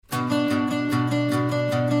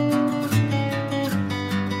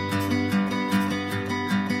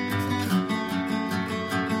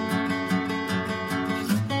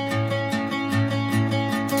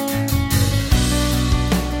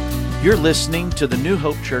You're listening to the New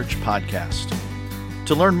Hope Church podcast.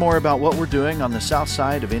 To learn more about what we're doing on the south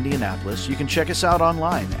side of Indianapolis, you can check us out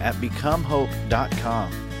online at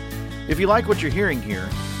becomehope.com. If you like what you're hearing here,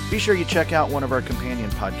 be sure you check out one of our companion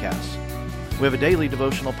podcasts. We have a daily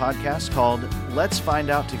devotional podcast called Let's Find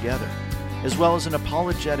Out Together, as well as an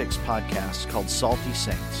apologetics podcast called Salty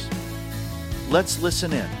Saints. Let's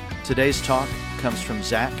listen in. Today's talk comes from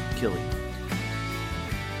Zach Killey.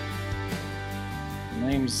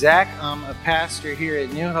 My name's Zach. I'm a pastor here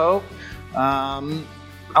at New Hope. I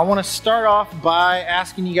want to start off by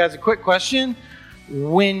asking you guys a quick question.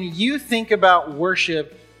 When you think about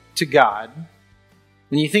worship to God,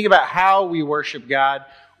 when you think about how we worship God,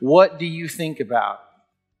 what do you think about?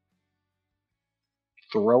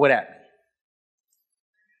 Throw it at me.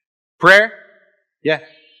 Prayer? Yeah.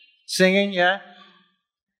 Singing? Yeah.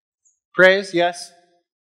 Praise? Yes.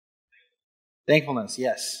 Thankfulness?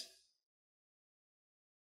 Yes.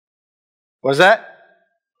 What is that?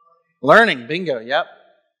 Learning. Bingo. Yep.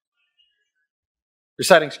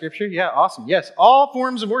 Reciting scripture. Yeah. Awesome. Yes. All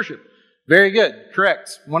forms of worship. Very good.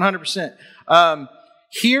 Correct. 100%.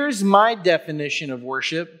 Here's my definition of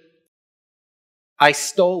worship. I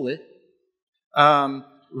stole it.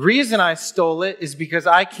 Reason I stole it is because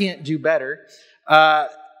I can't do better.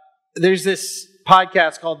 There's this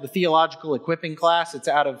podcast called the Theological Equipping Class. It's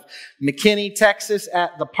out of McKinney, Texas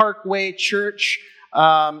at the Parkway Church.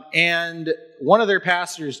 And one of their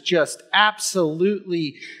pastors just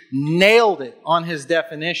absolutely nailed it on his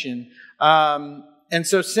definition. And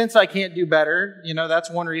so since I can't do better, that's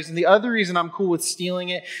one reason. The other reason I'm cool with stealing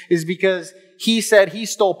it is because he said he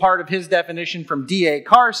stole part of his definition from D.A.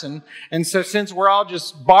 Carson. And so since we're all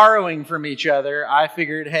just borrowing from each other, I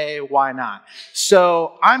figured, hey, why not?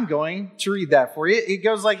 So I'm going to read that for you. It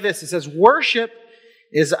goes like this. It says, worship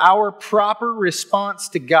is our proper response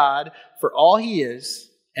to God for all He is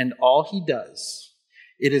and all He does.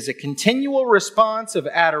 It is a continual response of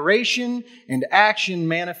adoration and action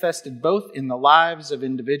manifested both in the lives of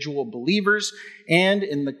individual believers and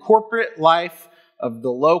in the corporate life of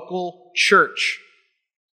the local church.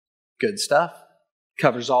 Good stuff.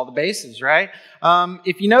 Covers all the bases, right?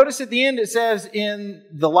 If you notice at the end, it says in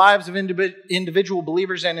the lives of individual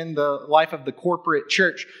believers and in the life of the corporate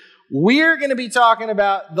church. We're going to be talking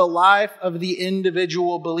about the life of the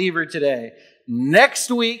individual believer today. Next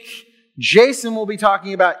week, Jason will be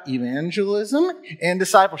talking about evangelism and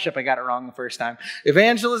discipleship. I got it wrong the first time.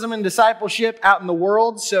 Evangelism and discipleship out in the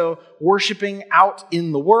world, so worshiping out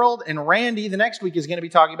in the world. And Randy, the next week, is going to be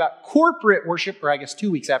talking about corporate worship, or I guess 2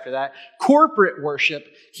 weeks after that, corporate worship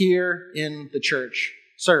here in the church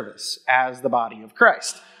service as the body of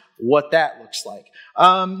Christ. What that looks like.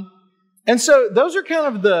 And so those are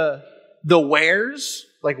kind of the wheres,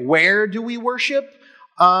 like where do we worship?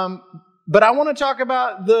 But I want to talk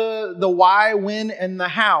about the why, when, and the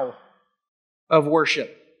how of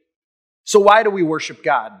worship. So why do we worship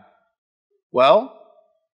God? Well,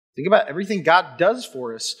 think about everything God does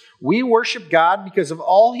for us. We worship God because of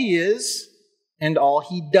all He is and all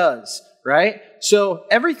He does, right? So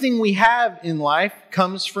everything we have in life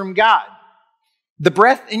comes from God. The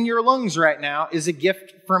breath in your lungs right now is a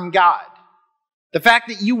gift from God. The fact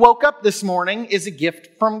that you woke up this morning is a gift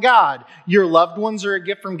from God. Your loved ones are a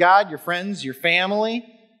gift from God, your friends, your family,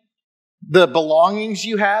 the belongings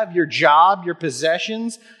you have, your job, your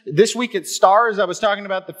possessions. This week at Stars, I was talking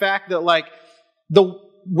about the fact that the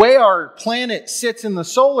way our planet sits in the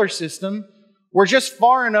solar system, we're just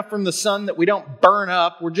far enough from the sun that we don't burn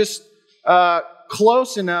up. We're just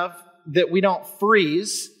close enough that we don't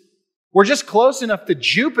freeze. We're just close enough to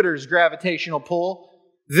Jupiter's gravitational pull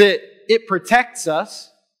that it protects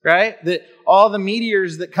us, right? That all the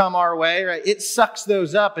meteors that come our way, right? It sucks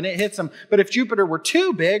those up and it hits them. But if Jupiter were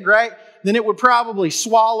too big, right? Then it would probably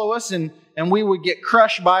swallow us and we would get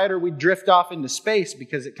crushed by it or we'd drift off into space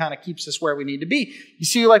because it kind of keeps us where we need to be. You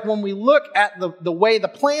see, when we look at the way the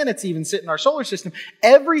planets even sit in our solar system,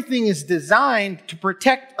 everything is designed to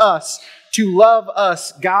protect us, to love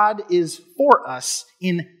us. God is for us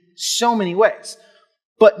in so many ways.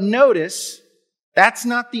 But notice, that's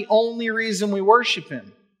not the only reason we worship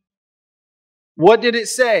Him. What did it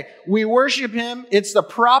say? We worship Him. It's the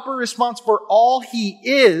proper response for all He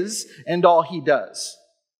is and all He does.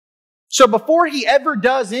 So before He ever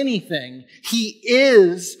does anything, He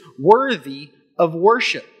is worthy of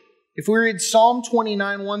worship. If we read Psalm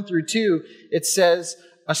 29, 1 through 2, it says,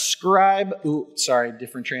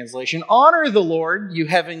 different translation. Honor the Lord, you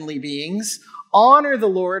heavenly beings. Honor the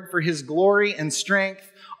Lord for His glory and strength.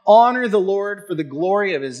 Honor the Lord for the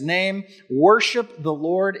glory of His name. Worship the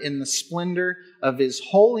Lord in the splendor of His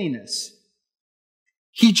holiness.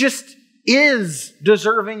 He just is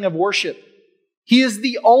deserving of worship. He is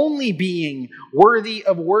the only being worthy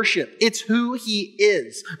of worship. It's who he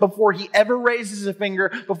is. Before he ever raises a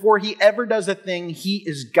finger, before he ever does a thing, he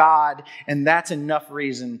is God, and that's enough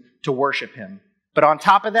reason to worship him. But on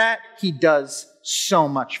top of that, he does so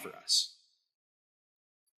much for us.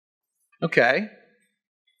 Okay,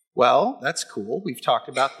 well, that's cool. We've talked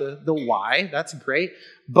about the why. That's great.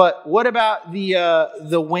 But what about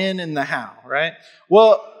the when and the how, right?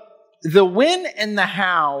 Well, the when and the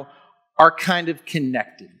how are kind of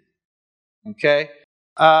connected, okay?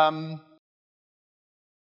 I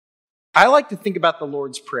like to think about the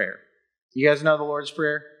Lord's Prayer. You guys know the Lord's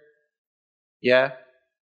Prayer? Yeah?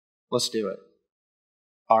 Let's do it.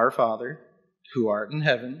 Our Father, who art in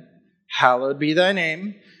heaven, hallowed be thy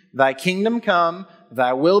name. Thy kingdom come,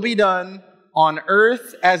 thy will be done, on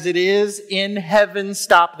earth as it is in heaven.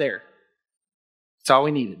 Stop there. That's all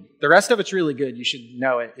we needed. The rest of it's really good. You should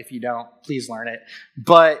know it. If you don't, please learn it.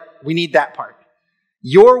 But we need that part.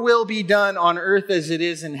 Your will be done on earth as it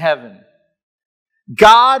is in heaven.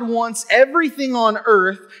 God wants everything on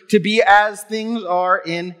earth to be as things are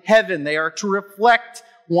in heaven. They are to reflect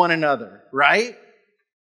one another, right?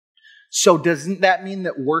 So doesn't that mean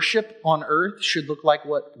that worship on earth should look like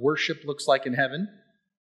what worship looks like in heaven?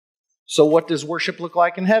 So what does worship look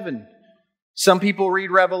like in heaven? Some people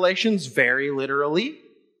read Revelations very literally,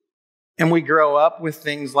 and we grow up with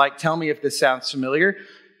things like, tell me if this sounds familiar.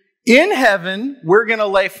 In heaven, we're going to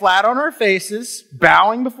lay flat on our faces,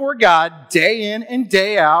 bowing before God day in and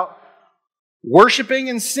day out, worshiping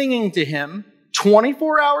and singing to him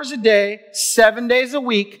 24 hours a day, 7 days a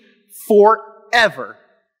week, forever.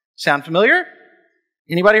 Sound familiar?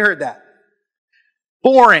 Anybody heard that?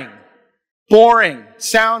 Boring. Boring.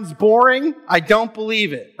 Sounds boring? I don't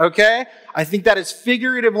believe it, okay? I think that is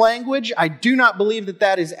figurative language. I do not believe that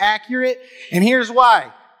that is accurate. And here's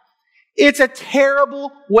why. It's a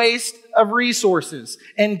terrible waste of resources.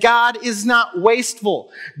 And God is not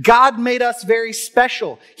wasteful. God made us very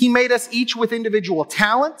special. He made us each with individual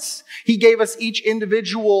talents. He gave us each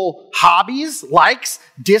individual hobbies, likes,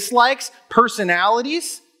 dislikes,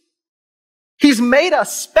 personalities. He's made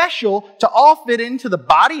us special to all fit into the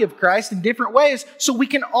body of Christ in different ways so we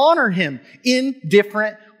can honor him in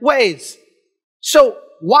different ways. So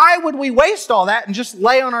why would we waste all that and just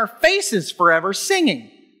lay on our faces forever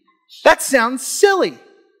singing? That sounds silly.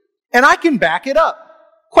 And I can back it up.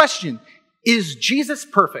 Question, is Jesus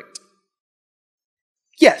perfect?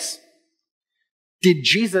 Yes. Did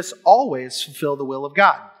Jesus always fulfill the will of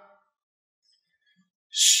God?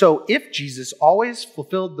 So if Jesus always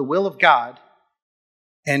fulfilled the will of God,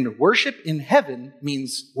 and worship in heaven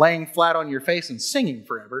means laying flat on your face and singing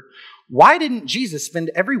forever, why didn't Jesus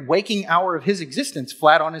spend every waking hour of his existence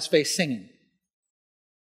flat on his face singing?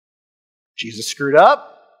 Jesus screwed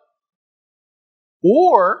up?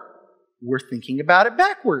 Or we're thinking about it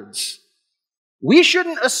backwards. We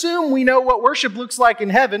shouldn't assume we know what worship looks like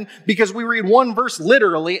in heaven because we read one verse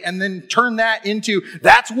literally and then turn that into,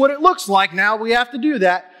 that's what it looks like, now we have to do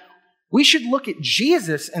that. We should look at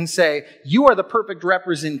Jesus and say, you are the perfect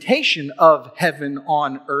representation of heaven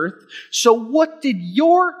on earth. So what did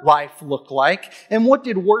your life look like? And what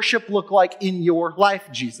did worship look like in your life,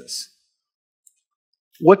 Jesus?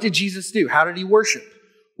 What did Jesus do? How did he worship?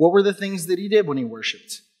 What were the things that he did when he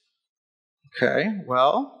worshiped? Okay,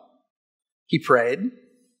 well, he prayed.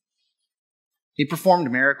 He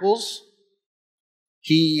performed miracles.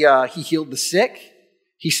 He healed the sick.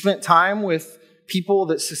 He spent time with people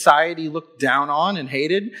that society looked down on and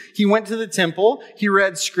hated. He went to the temple. He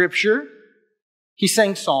read scripture. He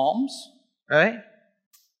sang psalms, right?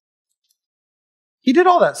 He did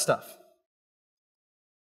all that stuff.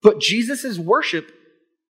 But Jesus' worship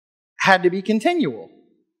had to be continual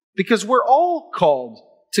because we're all called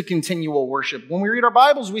to continual worship. When we read our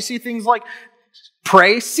Bibles, we see things like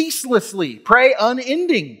pray ceaselessly, pray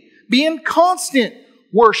unending, be in constant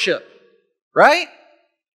worship, right?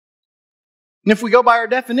 And if we go by our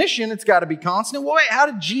definition, it's got to be constant. Well, wait, how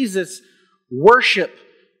did Jesus worship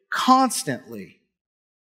constantly?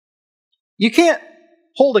 You can't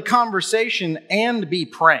hold a conversation and be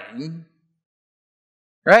praying,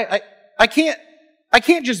 right? I can't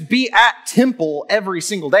just be at temple every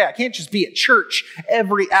single day. I can't just be at church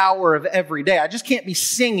every hour of every day. I just can't be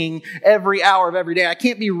singing every hour of every day. I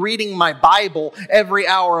can't be reading my Bible every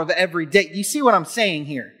hour of every day. You see what I'm saying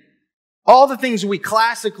here? All the things we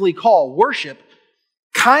classically call worship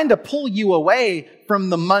kind of pull you away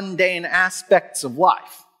from the mundane aspects of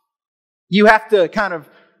life. You have to kind of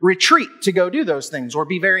retreat to go do those things or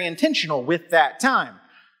be very intentional with that time.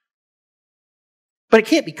 But it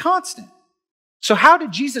can't be constant. So how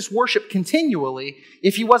did Jesus worship continually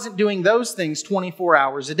if he wasn't doing those things 24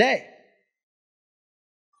 hours a day?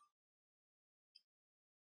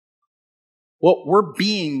 Well, we're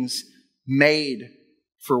beings made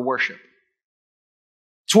for worship.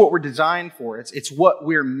 It's what we're designed for. It's what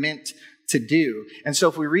we're meant to do. And so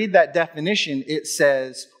if we read that definition, it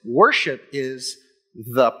says worship is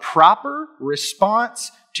the proper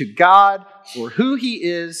response to God for who he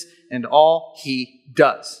is and all he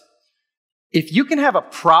does. If you can have a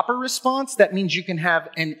proper response, that means you can have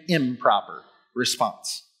an improper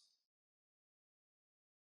response.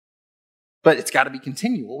 But it's got to be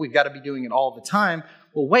continual. We've got to be doing it all the time.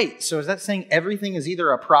 Well, wait, so is that saying everything is either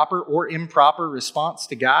a proper or improper response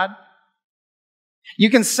to God? You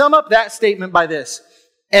can sum up that statement by this.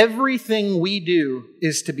 Everything we do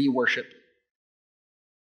is to be worshiped.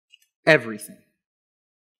 Everything.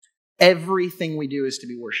 Everything we do is to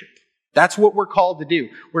be worshiped. That's what we're called to do.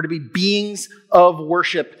 We're to be beings of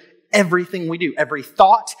worship. Everything we do, every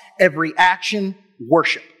thought, every action,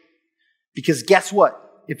 worship. Because guess what?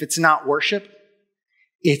 If it's not worship,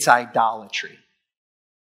 it's idolatry.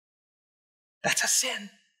 That's a sin.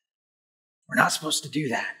 We're not supposed to do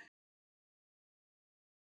that.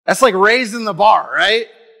 That's like raising the bar, right?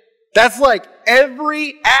 That's like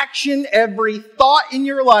every action, every thought in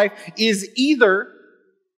your life is either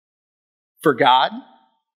for God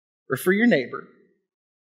or for your neighbor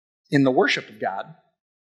in the worship of God,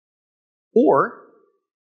 or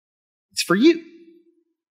it's for you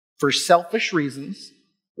for selfish reasons,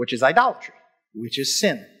 which is idolatry, which is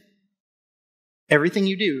sin. Everything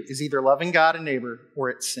you do is either loving God and neighbor or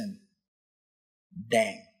it's sin.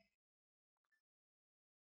 Dang.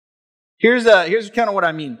 Here's kind of what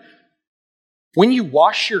I mean. When you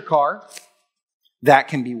wash your car, that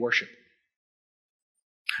can be worship.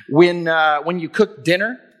 When you cook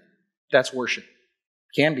dinner, that's worship.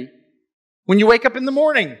 Can be. When you wake up in the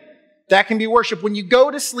morning, that can be worship. When you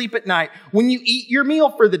go to sleep at night, when you eat your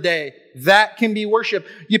meal for the day, that can be worship.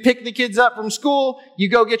 You pick the kids up from school, you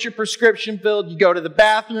go get your prescription filled, you go to the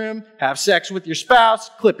bathroom, have sex with your spouse,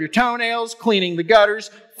 clip your toenails, cleaning the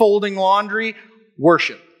gutters, folding laundry,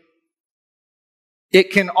 worship.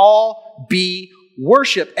 It can all be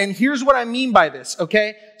worship. And here's what I mean by this,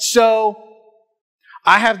 okay? So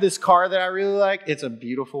I have this car that I really like. It's a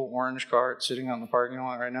beautiful orange car. It's sitting on the parking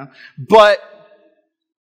lot right now. But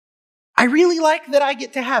I really like that I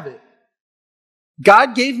get to have it.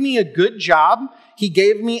 God gave me a good job. He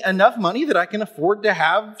gave me enough money that I can afford to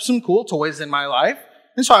have some cool toys in my life.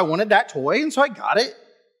 And so I wanted that toy, and so I got it.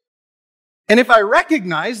 And if I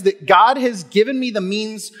recognize that God has given me the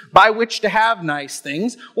means by which to have nice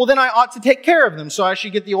things, well, then I ought to take care of them. So I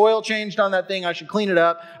should get the oil changed on that thing. I should clean it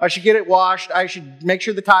up. I should get it washed. I should make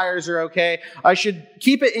sure the tires are okay. I should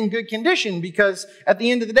keep it in good condition because at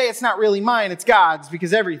the end of the day, it's not really mine. It's God's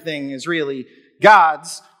because everything is really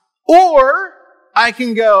God's. Or I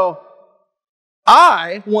can go,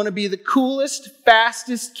 I want to be the coolest,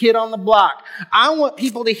 fastest kid on the block. I want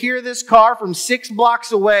people to hear this car from 6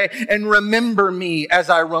 blocks away and remember me as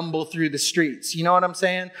I rumble through the streets. You know what I'm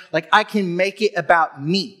saying? Like I can make it about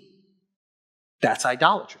me. That's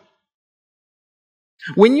idolatry.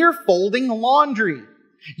 When you're folding laundry,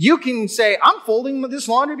 you can say, I'm folding this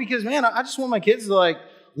laundry because, man, I just want my kids to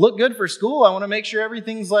look good for school. I want to make sure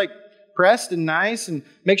everything's pressed and nice and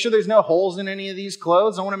make sure there's no holes in any of these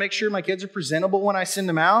clothes. I want to make sure my kids are presentable when I send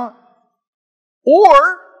them out.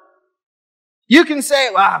 Or you can say,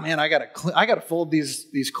 wow, man, I gotta fold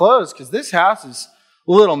these clothes because this house is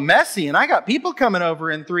a little messy and I got people coming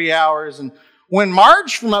over in 3 hours. And when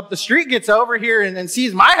Marge from up the street gets over here and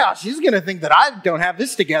sees my house, she's going to think that I don't have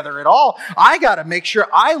this together at all. I got to make sure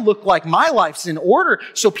I look like my life's in order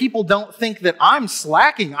so people don't think that I'm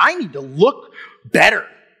slacking. I need to look better.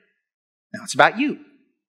 Now it's about you.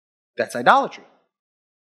 That's idolatry.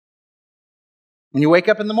 When you wake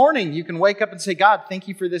up in the morning, you can wake up and say, God, thank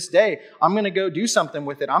you for this day. I'm going to go do something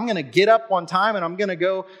with it. I'm going to get up on time and I'm going to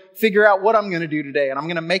go figure out what I'm going to do today and I'm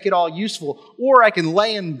going to make it all useful. Or I can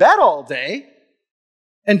lay in bed all day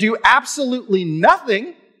and do absolutely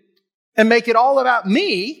nothing and make it all about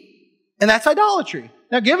me, and that's idolatry.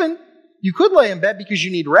 Now, given you could lay in bed because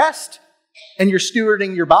you need rest and you're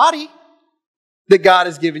stewarding your body that God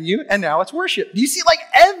has given you, and now it's worship. Do you see,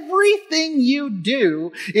 everything you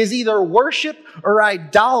do is either worship or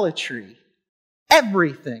idolatry.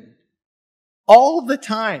 Everything. All the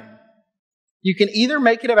time. You can either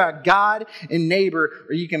make it about God and neighbor,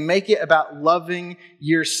 or you can make it about loving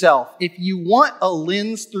yourself. If you want a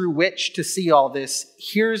lens through which to see all this,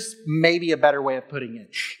 here's maybe a better way of putting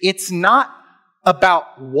it. It's not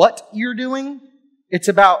about what you're doing. It's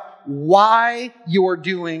about why you're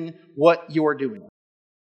doing what you're doing.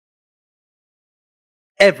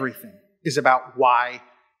 Everything is about why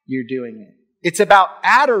you're doing it. It's about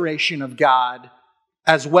adoration of God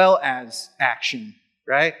as well as action,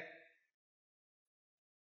 right?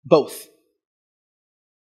 Both.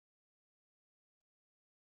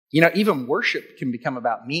 You know, even worship can become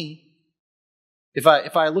about me. If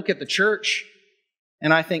I look at the church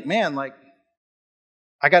and I think, man, like,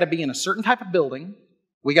 I got to be in a certain type of building.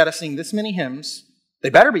 We got to sing this many hymns. They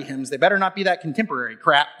better be hymns. They better not be that contemporary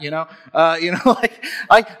crap,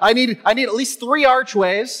 like I need at least 3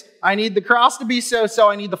 archways. I need the cross to be so-so.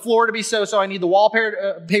 I need the floor to be so-so. I need the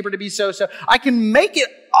wallpaper to be so-so. I can make it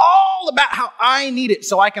all about how I need it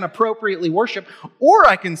so I can appropriately worship. Or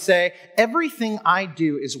I can say, everything I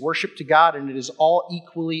do is worship to God and it is all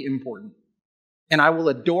equally important. And I will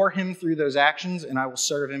adore Him through those actions, and I will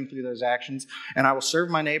serve Him through those actions, and I will serve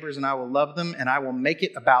my neighbors, and I will love them, and I will make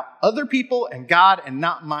it about other people and God and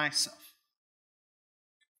not myself.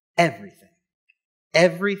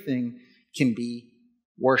 Everything can be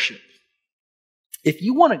worship. If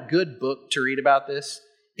you want a good book to read about this,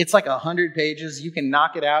 it's like 100 pages. You can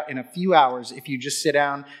knock it out in a few hours if you just sit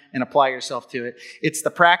down and apply yourself to it. It's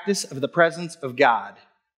The Practice of the Presence of God.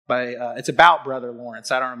 It's about Brother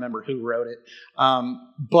Lawrence. I don't remember who wrote it.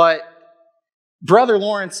 But Brother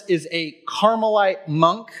Lawrence is a Carmelite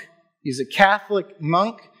monk. He's a Catholic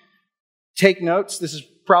monk. Take notes. This is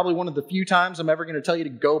probably one of the few times I'm ever going to tell you to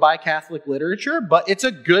go buy Catholic literature, but it's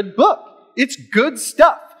a good book. It's good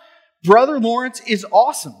stuff. Brother Lawrence is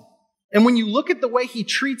awesome. And when you look at the way he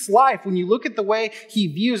treats life, when you look at the way he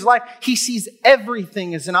views life, he sees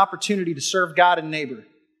everything as an opportunity to serve God and neighbor.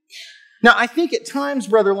 Now, I think at times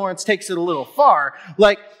Brother Lawrence takes it a little far.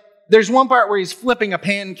 Like, there's one part where he's flipping a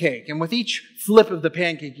pancake, and with each flip of the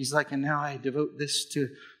pancake, he's like, and now I devote this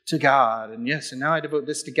to God, and yes, and now I devote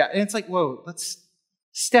this to God. And it's like, whoa, let's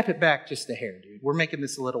step it back just a hair, dude. We're making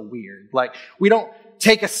this a little weird. Like, we don't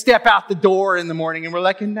take a step out the door in the morning and we're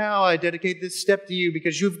like, and now I dedicate this step to you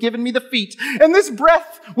because you've given me the feet and this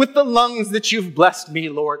breath with the lungs that you've blessed me,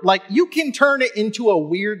 Lord. Like, you can turn it into a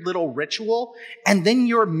weird little ritual and then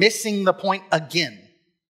you're missing the point again.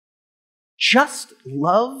 Just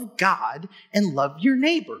love God and love your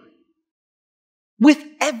neighbor with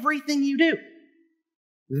everything you do.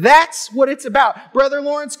 That's what it's about. Brother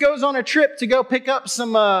Lawrence goes on a trip to go pick up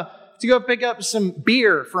some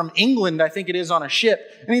beer from England, I think it is, on a ship.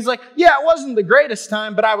 And he's like, yeah, it wasn't the greatest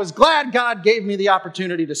time, but I was glad God gave me the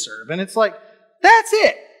opportunity to serve. And it's like, that's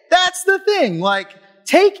it. That's the thing. Like,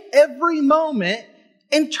 take every moment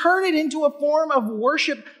and turn it into a form of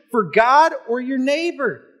worship for God or your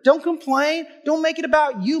neighbor. Don't complain. Don't make it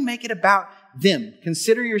about you. Make it about them.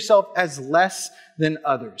 Consider yourself as less than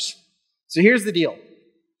others. So here's the deal.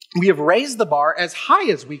 We have raised the bar as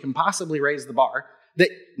high as we can possibly raise the bar, that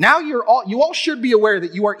now you all should be aware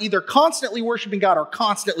that you are either constantly worshiping God or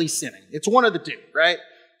constantly sinning. It's one of the two, right?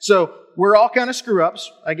 So we're all kind of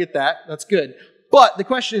screw-ups. I get that. That's good. But the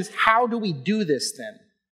question is, how do we do this then?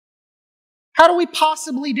 How do we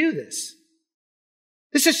possibly do this?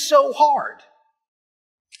 This is so hard.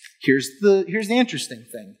 Here's the interesting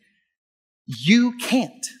thing. You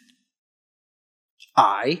can't.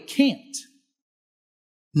 I can't.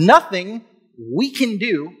 Nothing we can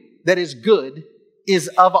do that is good is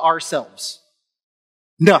of ourselves.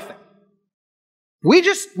 Nothing. We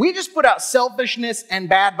just put out selfishness and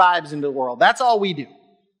bad vibes into the world. That's all we do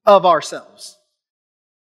of ourselves.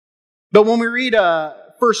 But when we read 1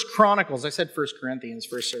 Chronicles, I said 1 Corinthians,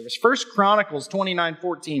 first service. 1 Chronicles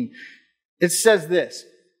 29:14, it says this,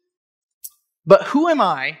 "But who am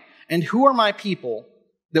I and who are my people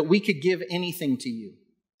that we could give anything to you?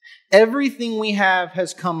 Everything we have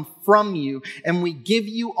has come from you, and we give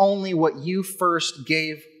you only what you first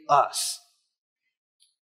gave us."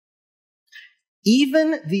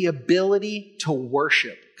 Even the ability to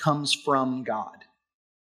worship comes from God.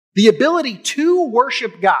 The ability to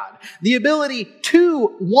worship God, the ability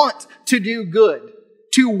to want to do good,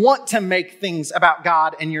 to want to make things about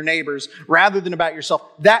God and your neighbors rather than about yourself,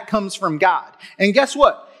 that comes from God. And guess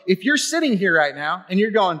what? If you're sitting here right now and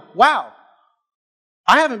you're going, wow,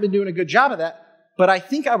 I haven't been doing a good job of that, but I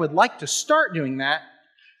think I would like to start doing that,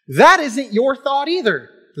 that isn't your thought either.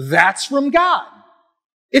 That's from God.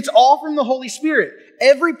 It's all from the Holy Spirit.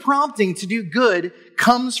 Every prompting to do good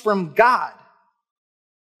comes from God.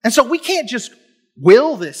 And so we can't just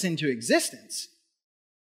will this into existence.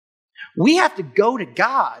 We have to go to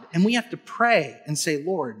God and we have to pray and say,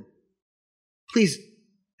 Lord, please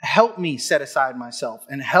help me set aside myself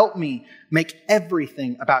and help me make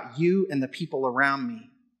everything about you and the people around me.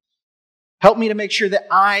 Help me to make sure that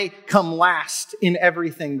I come last in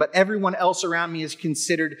everything, but everyone else around me is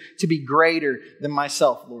considered to be greater than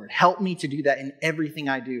myself, Lord. Help me to do that in everything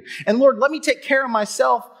I do. And Lord, let me take care of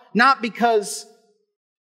myself, not because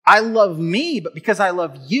I love me, but because I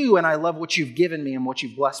love you and I love what you've given me and what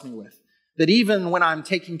you've blessed me with. That even when I'm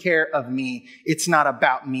taking care of me, it's not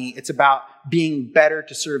about me. It's about being better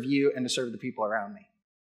to serve you and to serve the people around me.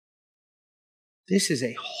 This is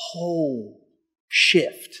a whole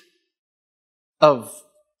shift of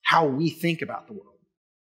how we think about the world.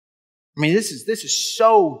 I mean, this is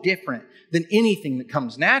so different than anything that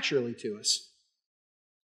comes naturally to us.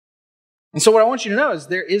 And so what I want you to know is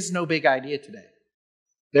there is no big idea today.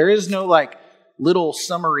 There is no little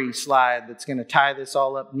summary slide that's going to tie this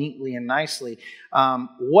all up neatly and nicely.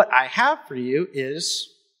 What I have for you is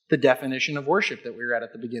the definition of worship that we read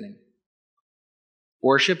at the beginning.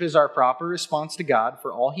 Worship is our proper response to God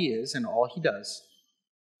for all He is and all He does.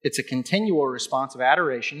 It's a continual response of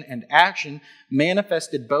adoration and action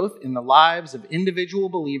manifested both in the lives of individual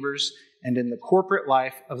believers and in the corporate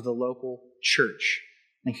life of the local church.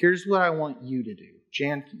 And here's what I want you to do.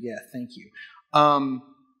 Jan, thank you.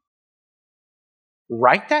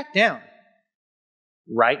 Write that down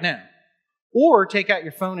right now. Or take out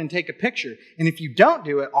your phone and take a picture. And if you don't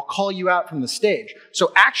do it, I'll call you out from the stage.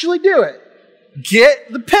 So actually do it.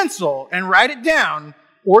 Get the pencil and write it down.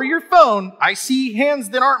 Or your phone. I see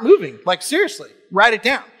hands that aren't moving. Seriously, write it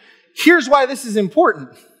down. Here's why this is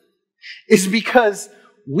important. Is because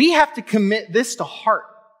we have to commit this to heart.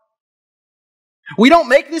 We don't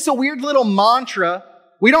make this a weird little mantra.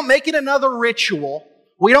 We don't make it another ritual.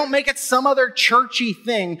 We don't make it some other churchy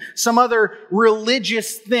thing, some other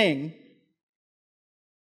religious thing.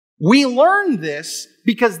 We learn this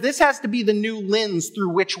because this has to be the new lens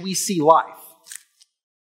through which we see life.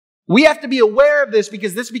 We have to be aware of this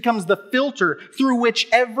because this becomes the filter through which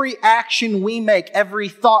every action we make, every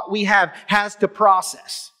thought we have, has to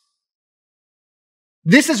process.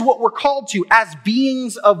 This is what we're called to as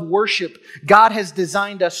beings of worship. God has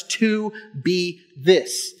designed us to be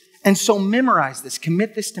this. And so memorize this,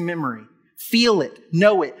 commit this to memory. Feel it,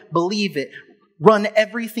 know it, believe it. Run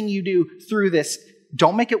everything you do through this.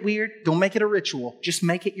 Don't make it weird. Don't make it a ritual. Just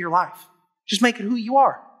make it your life. Just make it who you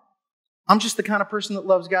are. I'm just the kind of person that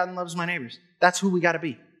loves God and loves my neighbors. That's who we got to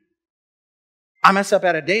be. I mess up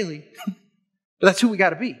at it daily, but that's who we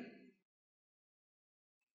got to be.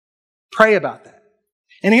 Pray about that.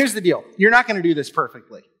 And here's the deal. You're not going to do this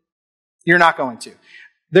perfectly. You're not going to.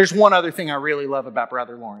 There's one other thing I really love about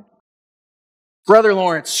Brother Lawrence. Brother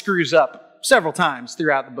Lawrence screws up several times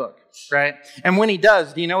throughout the book, right? And when he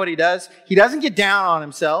does, do you know what he does? He doesn't get down on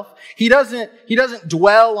himself. He doesn't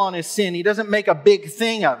dwell on his sin. He doesn't make a big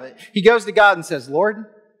thing of it. He goes to God and says, Lord,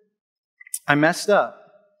 I messed up.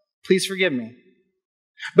 Please forgive me.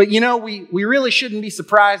 But we really shouldn't be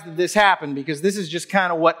surprised that this happened because this is just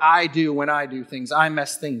kind of what I do when I do things. I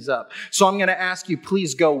mess things up. So I'm going to ask you,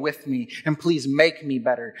 please go with me and please make me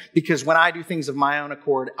better because when I do things of my own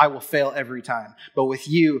accord, I will fail every time. But with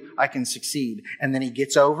you, I can succeed. And then he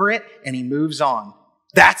gets over it and he moves on.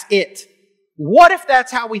 That's it. What if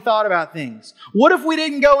that's how we thought about things? What if we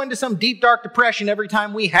didn't go into some deep, dark depression every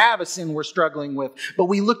time we have a sin we're struggling with, but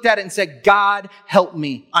we looked at it and said, God, help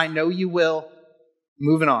me. I know you will.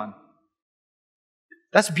 Moving on.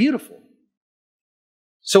 That's beautiful.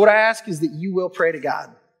 So what I ask is that you will pray to God,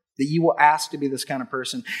 that you will ask to be this kind of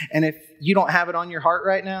person. And if you don't have it on your heart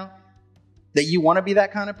right now, that you want to be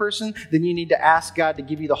that kind of person, then you need to ask God to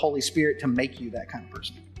give you the Holy Spirit to make you that kind of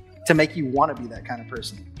person, to make you want to be that kind of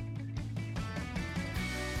person.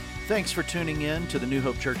 Thanks for tuning in to the New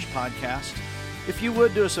Hope Church podcast. If you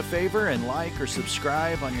would do us a favor and like or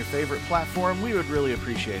subscribe on your favorite platform, we would really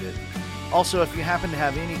appreciate it. Also, if you happen to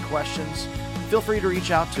have any questions, feel free to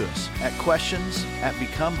reach out to us at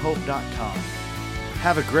questions@becomehope.com.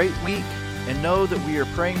 Have a great week and know that we are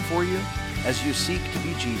praying for you as you seek to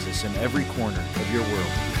be Jesus in every corner of your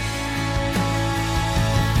world.